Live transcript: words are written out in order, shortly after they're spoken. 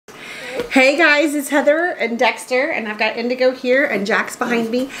Hey guys, it's Heather and Dexter, and I've got Indigo here and Jack's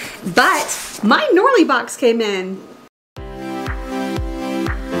behind me, but my Norlii box came in.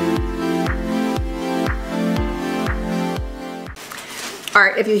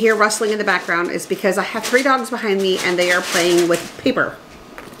 Alright, if you hear rustling in the background, it's because I have 3 dogs behind me and they are playing with paper.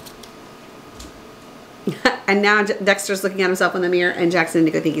 And now Dexter's looking at himself in the mirror and Jack's and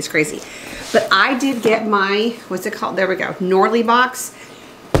Indigo think he's crazy. But I did get my, what's it called? There we go, Norlii box.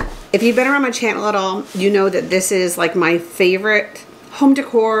 If you've been around my channel at all, you know that this is like my favorite home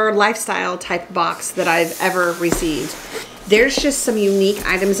decor, lifestyle type box that I've ever received. There's just some unique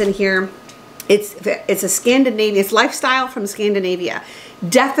items in here. It's a Scandinavian, it's lifestyle from Scandinavia.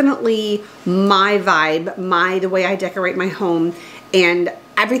 Definitely my vibe, the way I decorate my home, and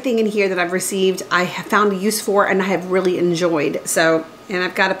everything in here that I've received, I have found a use for and I have really enjoyed. So, and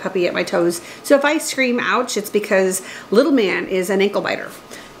I've got a puppy at my toes. So if I scream ouch, it's because little man is an ankle biter.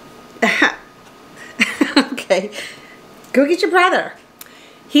 Okay, go get your brother.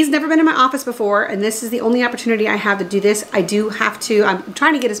 He's never been in my office before, and this is the only opportunity I have to do this. I do have to, I'm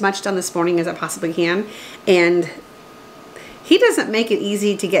trying to get as much done this morning as I possibly can, and he doesn't make it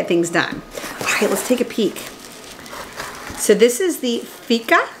easy to get things done. All right, let's take a peek. So this is the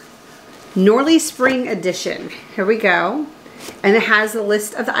Fika Norlii Spring edition. Here we go. And it has the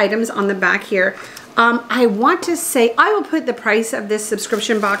list of the items on the back here. I want to say, I will put the price of this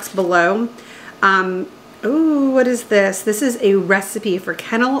subscription box below. Ooh, what is this? This is a recipe for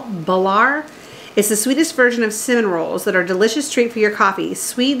kennel bollar. It's the Swedish version of cinnamon rolls that are a delicious treat for your coffee.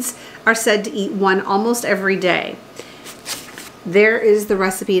 Swedes are said to eat one almost every day. There is the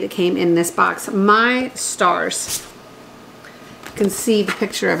recipe that came in this box. My stars. You can see the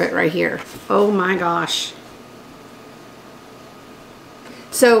picture of it right here. Oh my gosh.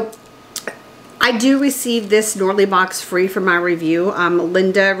 So I do receive this Norlii box free for my review.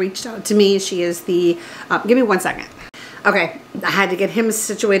 Linda reached out to me. She is the, give me 1 second. Okay, I had to get him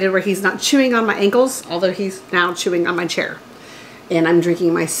situated where he's not chewing on my ankles, although he's now chewing on my chair. And I'm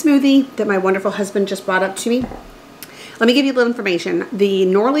drinking my smoothie that my wonderful husband just brought up to me. Let me give you a little information. The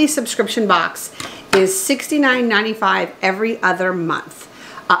Norlii subscription box is $69.95 every other month.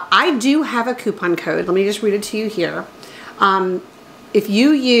 I do have a coupon code. Let me just read it to you here. If you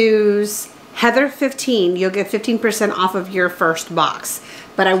use Heather15, you'll get 15% off of your first box.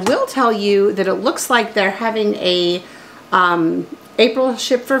 But I will tell you that it looks like they're having a April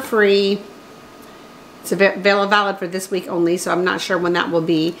ship for free. It's valid for this week only, so I'm not sure when that will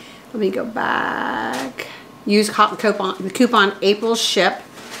be. Let me go back. Use the coupon April ship.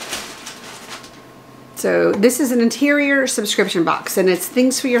 So this is an interior subscription box, and it's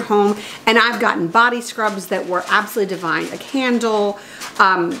things for your home. And I've gotten body scrubs that were absolutely divine. A candle,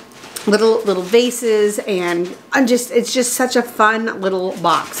 little vases, and it's just such a fun little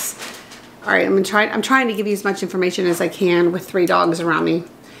box. All right, I'm trying to give you as much information as I can with 3 dogs around me.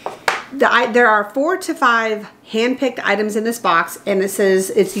 There are 4 to 5 hand-picked items in this box, and it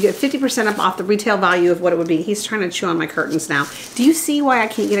says you get 50% off the retail value of what it would be. He's trying to chew on my curtains now. Do you see why I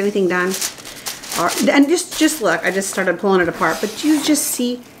can't get anything done? And just look, I just started pulling it apart, but do you just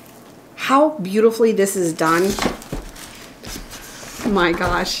see how beautifully this is done? Oh my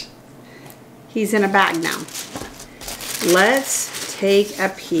gosh. He's in a bag now. Let's take a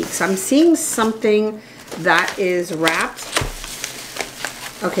peek. So I'm seeing something that is wrapped.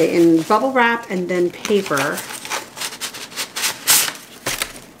 Okay, in bubble wrap and then paper.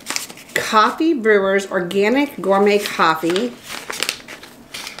 Coffee Brewers Organic Gourmet Coffee.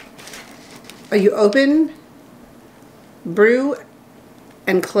 Oh, you open, brew,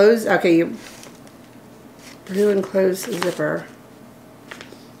 and close. Okay, you brew and close zipper.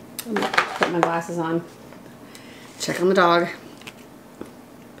 I'm gonna put my glasses on. Check on the dog.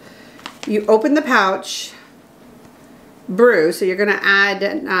 You open the pouch, brew, so you're gonna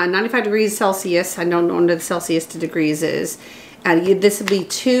add 95 degrees Celsius. I don't know what the Celsius to degrees is. This will be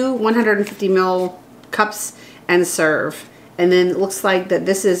 2 150 ml cups and serve. And then it looks like that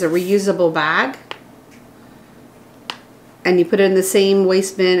this is a reusable bag. And you put it in the same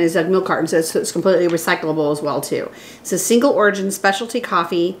waste bin as a milk carton, so it's completely recyclable as well too. It's a single origin specialty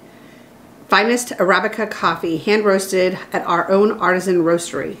coffee, finest Arabica coffee, hand roasted at our own artisan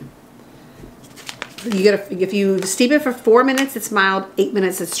roastery. If you steep it for 4 minutes, it's mild. 8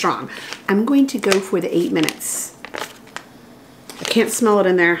 minutes, it's strong. I'm going to go for the 8 minutes. I can't smell it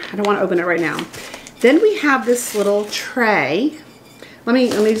in there. I don't want to open it right now. Then we have this little tray. Let me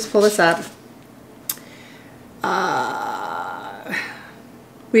just pull this up.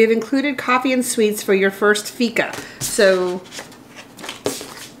 We have included coffee and sweets for your first Fika. So,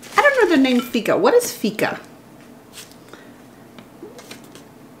 I don't know the name Fika. What is Fika?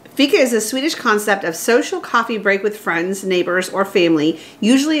 Fika is a Swedish concept of social coffee break with friends, neighbors, or family,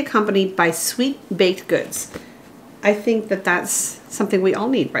 usually accompanied by sweet baked goods. I think that that's something we all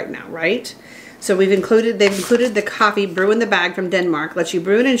need right now, right? So they've included the coffee brew in the bag from Denmark. Lets you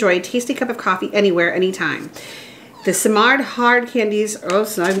brew and enjoy a tasty cup of coffee anywhere, anytime. The Samard hard candies. Oh,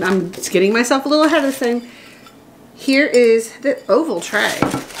 so I'm getting myself a little ahead of this thing. Here is the oval tray.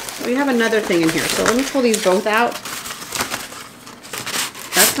 We have another thing in here. So let me pull these both out.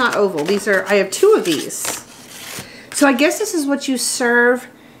 That's not oval. These are, I have 2 of these. So I guess this is what you serve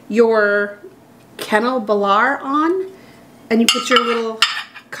your Kennel Balar on. And you put your little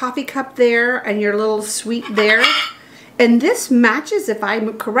coffee cup there and your little sweet there. And this matches, if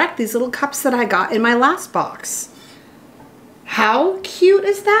I'm correct, these little cups that I got in my last box. How cute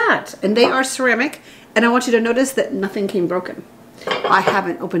is that? And they are ceramic. And I want you to notice that nothing came broken. I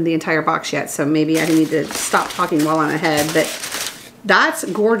haven't opened the entire box yet, so maybe I need to stop talking while I'm ahead. But that's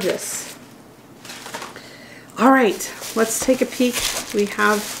gorgeous. All right, let's take a peek.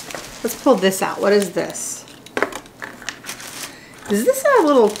 Let's pull this out. What is this? Is this a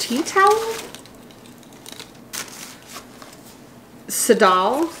little tea towel?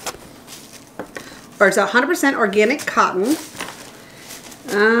 Sadal. Or it's 100% organic cotton.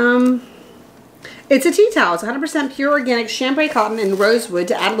 It's a tea towel. It's 100% pure organic chambray cotton and rosewood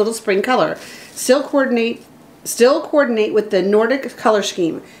to add a little spring color. Still coordinate with the Nordic color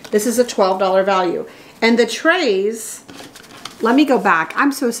scheme. This is a $12 value. And the trays, let me go back.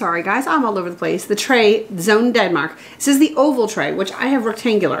 I'm so sorry, guys. I'm all over the place. The tray, Zone Denmark. This is the oval tray, which I have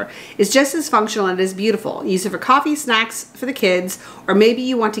rectangular. It's just as functional and it is beautiful. Use it for coffee, snacks for the kids, or maybe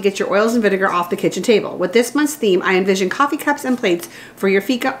you want to get your oils and vinegar off the kitchen table. With this month's theme, I envision coffee cups and plates for your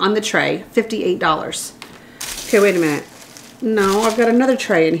fika on the tray, $58. Okay, wait a minute. No, I've got another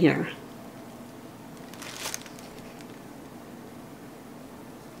tray in here.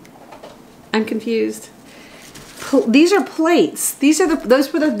 I'm confused. These are plates. These are the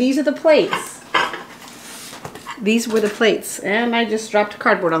plates. These were the plates. And I just dropped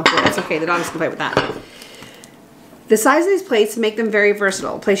cardboard on the floor. It's okay, the dogs can play with that. The size of these plates make them very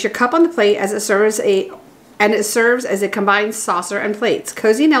versatile. Place your cup on the plate as it serves as a combined saucer and plates.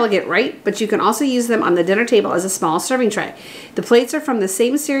 Cozy and elegant, right? But you can also use them on the dinner table as a small serving tray. The plates are from the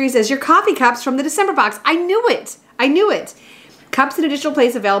same series as your coffee cups from the December box. I knew it. I knew it. Cups and additional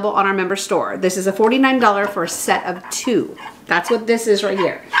plates available on our member store. This is a $49 for a set of 2. That's what this is right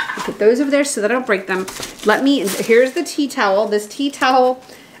here. I put those over there so that I don't break them. Here's the tea towel. This tea towel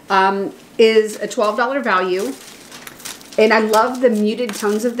is a $12 value. And I love the muted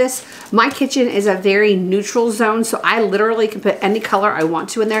tones of this. My kitchen is a very neutral zone, so I literally can put any color I want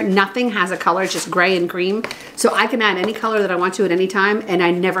to in there. Nothing has a color, it's just gray and cream. So I can add any color that I want to at any time, and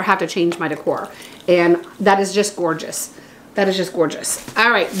I never have to change my decor. And that is just gorgeous. That is just gorgeous.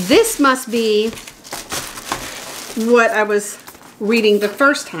 All right, this must be what I was reading the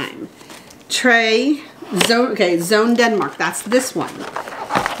first time. Tray, Zone, okay, Zone Denmark, that's this one.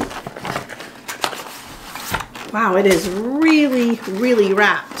 Wow, it is really, really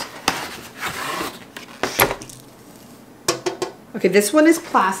wrapped. Okay, this one is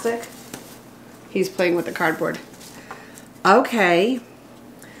plastic. He's playing with the cardboard. Okay.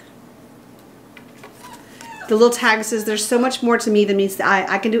 The little tag says, there's so much more to me than meets the eye.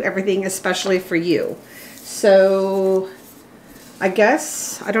 I can do everything, especially for you. So, I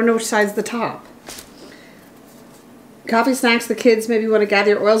guess, I don't know which side's the top. Coffee, snacks, the kids maybe want to gather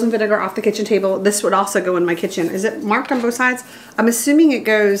your oils and vinegar off the kitchen table. This would also go in my kitchen. Is it marked on both sides? I'm assuming it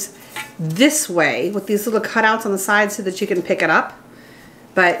goes this way with these little cutouts on the side so that you can pick it up.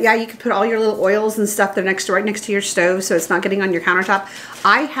 But yeah, you could put all your little oils and stuff there right next to your stove so it's not getting on your countertop.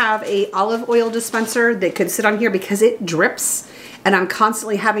 I have a olive oil dispenser that could sit on here because it drips and I'm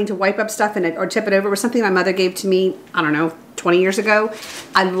constantly having to wipe up stuff in it or tip it over. It was something my mother gave to me, I don't know, 20 years ago.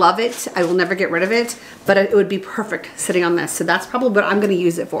 I love it. I will never get rid of it, but it would be perfect sitting on this. So that's probably what I'm going to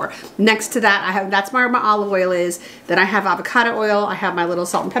use it for. Next to that, that's where my olive oil is. Then I have avocado oil. I have my little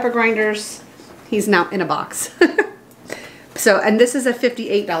salt and pepper grinders. He's now in a box. So, and this is a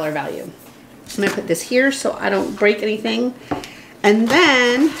 $58 value. I'm going to put this here so I don't break anything. And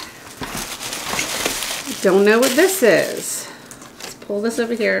then, don't know what this is. Let's pull this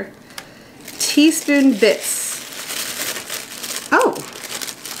over here. Teaspoon bits. Oh.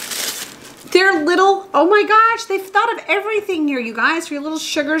 They're little, oh my gosh, they've thought of everything here, you guys, for your little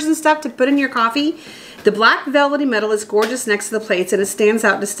sugars and stuff to put in your coffee. The black velvety metal is gorgeous next to the plates and it stands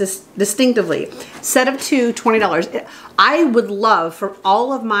out distinctively. Set of 2, $20. I would love for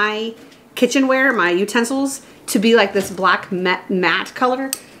all of my kitchenware, my utensils, to be like this black matte color.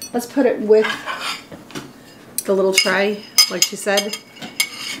 Let's put it with the little tray, like she said.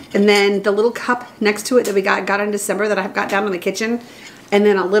 And then the little cup next to it that we got in December that I've got down in the kitchen. And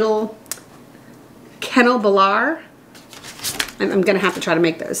then a little Kennel Balar. I'm going to have to try to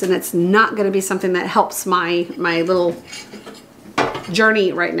make those. And it's not going to be something that helps my little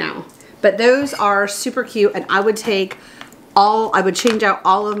journey right now. But those are super cute. And I would change out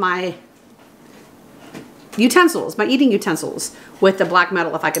all of my utensils, my eating utensils, with the black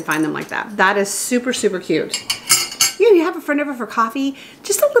metal if I could find them like that. That is super, super cute. You have a friend over for coffee,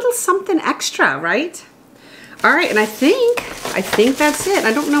 just a little something extra, right? All right, and I think that's it.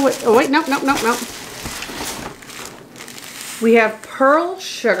 I don't know what, oh wait, nope. We have pearl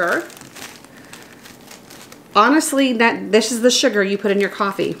sugar. Honestly, this is the sugar you put in your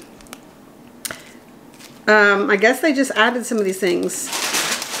coffee. I guess they just added some of these things.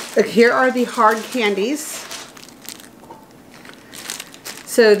 Here are the hard candies.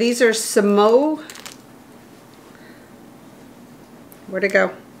 So these are where'd it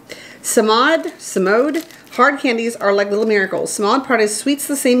go? Samode. Hard candies are like little miracles. Samode produce sweets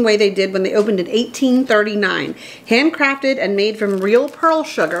the same way they did when they opened in 1839. Handcrafted and made from real pearl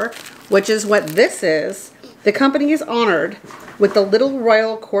sugar, which is what this is. The company is honored with the Little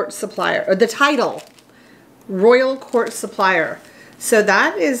Royal Court Supplier, or the title, Royal Court Supplier. So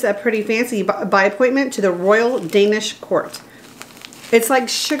that is a pretty fancy by appointment to the Royal Danish Court. It's like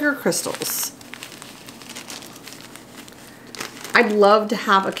sugar crystals. I'd love to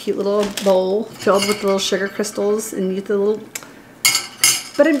have a cute little bowl filled with little sugar crystals and use the little...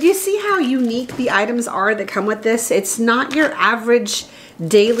 But do you see how unique the items are that come with this? It's not your average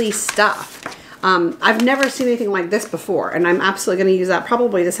daily stuff. I've never seen anything like this before, and I'm absolutely going to use that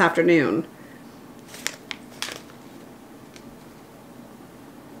probably this afternoon.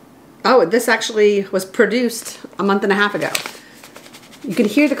 Oh, this actually was produced a month and a half ago. You can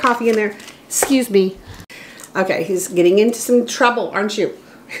hear the coffee in there. Excuse me. Okay, he's getting into some trouble, aren't you?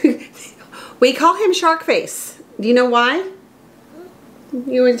 We call him Shark Face. Do you know why?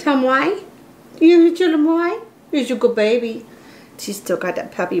 You want to tell him why? You want to tell him why? He's a good baby. She's still got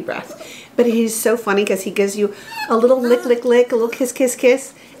that puppy breath. But he's so funny because he gives you a little lick, lick, lick, a little kiss, kiss,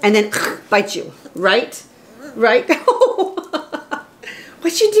 kiss, and then bites you. Right? Right?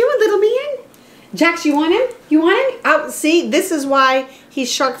 What you doing, little man? Jax, you want him? You want him? Oh, see, this is why he's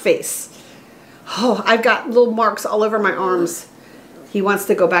Shark Face. Oh, I've got little marks all over my arms. He wants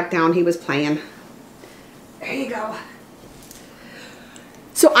to go back down. He was playing. There you go.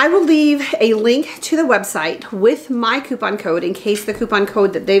 So I will leave a link to the website with my coupon code in case the coupon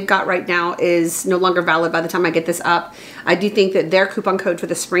code that they've got right now is no longer valid by the time I get this up. I do think that their coupon code for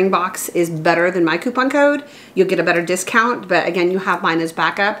the spring box is better than my coupon code. You'll get a better discount, but again, you have mine as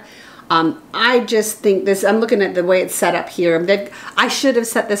backup. I just think this, I'm looking at the way it's set up here. I should have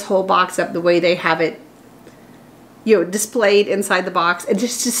set this whole box up the way they have it, you know, displayed inside the box. It's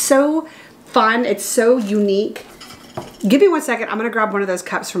just so fun. It's so unique. Give me 1 second. I'm going to grab one of those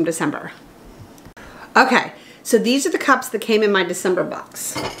cups from December. Okay, so these are the cups that came in my December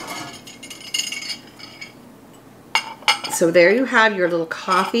box. So there you have your little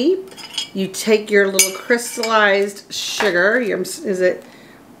coffee. You take your little crystallized sugar, is it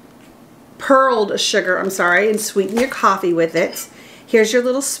pearled sugar, I'm sorry, and sweeten your coffee with it. Here's your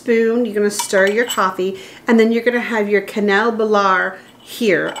little spoon. You're going to stir your coffee, and then you're going to have your Kennel Balar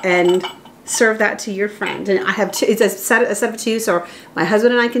here and serve that to your friend. And I have two, it's a set of two, so my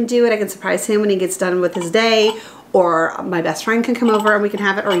husband and I can do it. I can surprise him when he gets done with his day, or my best friend can come over and we can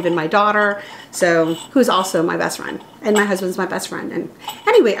have it, or even my daughter, so who's also my best friend, and my husband's my best friend. And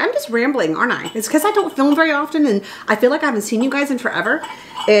anyway, I'm just rambling, aren't I? It's because I don't film very often, and I feel like I haven't seen you guys in forever,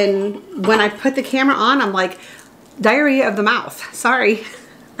 and when I put the camera on, I'm like, diarrhea of the mouth. Sorry.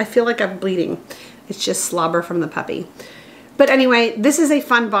 I feel like I'm bleeding. It's just slobber from the puppy. But anyway, this is a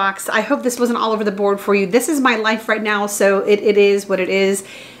fun box. I hope this wasn't all over the board for you. This is my life right now, so it is what it is.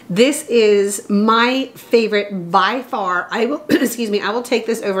 This is my favorite by far. I will, excuse me, I will take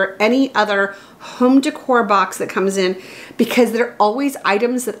this over any other home decor box that comes in, because they're always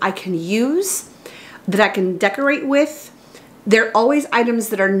items that I can use, that I can decorate with. They're always items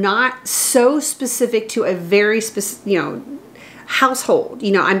that are not so specific to a very specific, you know, household.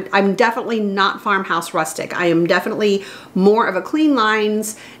 You know, I'm definitely not farmhouse rustic. I am definitely more of a clean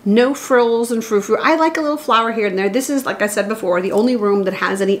lines, no frills and frou-frou. I like a little flower here and there. This is, like I said before, the only room that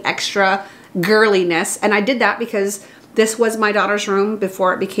has any extra girliness. And I did that because this was my daughter's room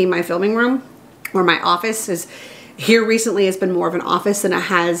before it became my filming room, or my office. Is here recently has been more of an office than it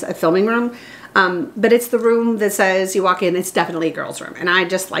has a filming room. But it's the room that says you walk in, it's definitely a girl's room. And I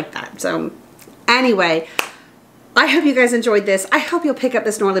just like that. So anyway, I hope you guys enjoyed this. I hope you'll pick up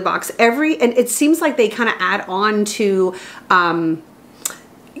this Norlii box and it seems like they kind of add on to,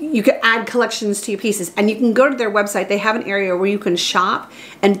 you can add collections to your pieces, and you can go to their website. They have an area where you can shop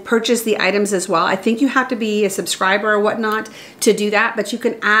and purchase the items as well. I think you have to be a subscriber or whatnot to do that, but you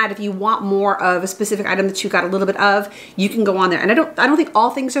can add, if you want more of a specific item that you got a little bit of, you can go on there. And I don't think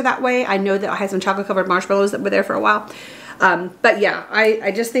all things are that way. I know that I had some chocolate covered marshmallows that were there for a while. But yeah,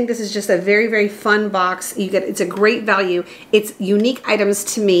 I just think this is just a very, very fun box. It's a great value. It's unique items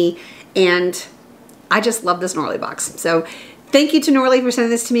to me, and I just love this Norlii box. So thank you to Norlii for sending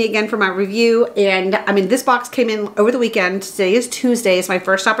this to me again for my review. And I mean, this box came in over the weekend. Today is Tuesday. It's my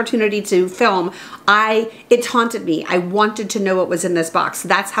first opportunity to film. It haunted me. I wanted to know what was in this box.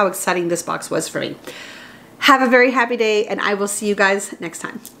 That's how exciting this box was for me. Have a very happy day, and I will see you guys next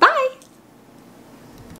time. Bye.